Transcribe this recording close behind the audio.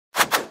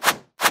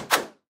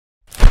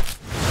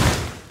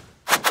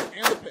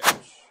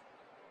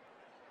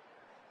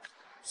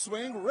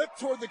Swing, ripped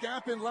toward the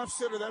gap in left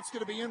center. That's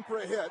going to be in for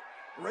a hit.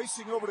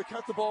 Racing over to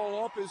cut the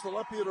ball up is the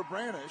left fielder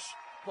Branish.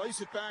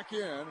 Plays it back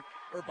in.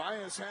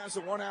 Urbias has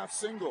a 1-out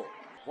single.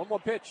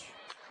 1-1 pitch.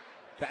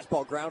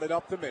 Fastball grounded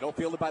up the middle,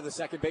 fielded by the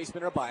second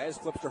baseman Urbias.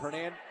 Flips to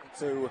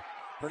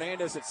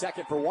Hernandez at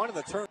second for one in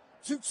the turn.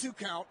 2-2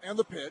 count and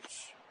the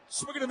pitch.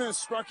 Swing and a miss,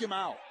 struck him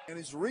out. And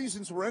his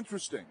reasons were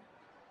interesting.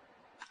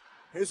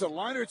 Here's a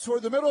liner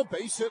toward the middle.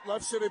 Base hit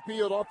left center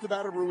field off the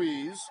bat of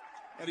Ruiz.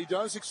 And he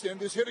does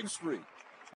extend his hitting streak.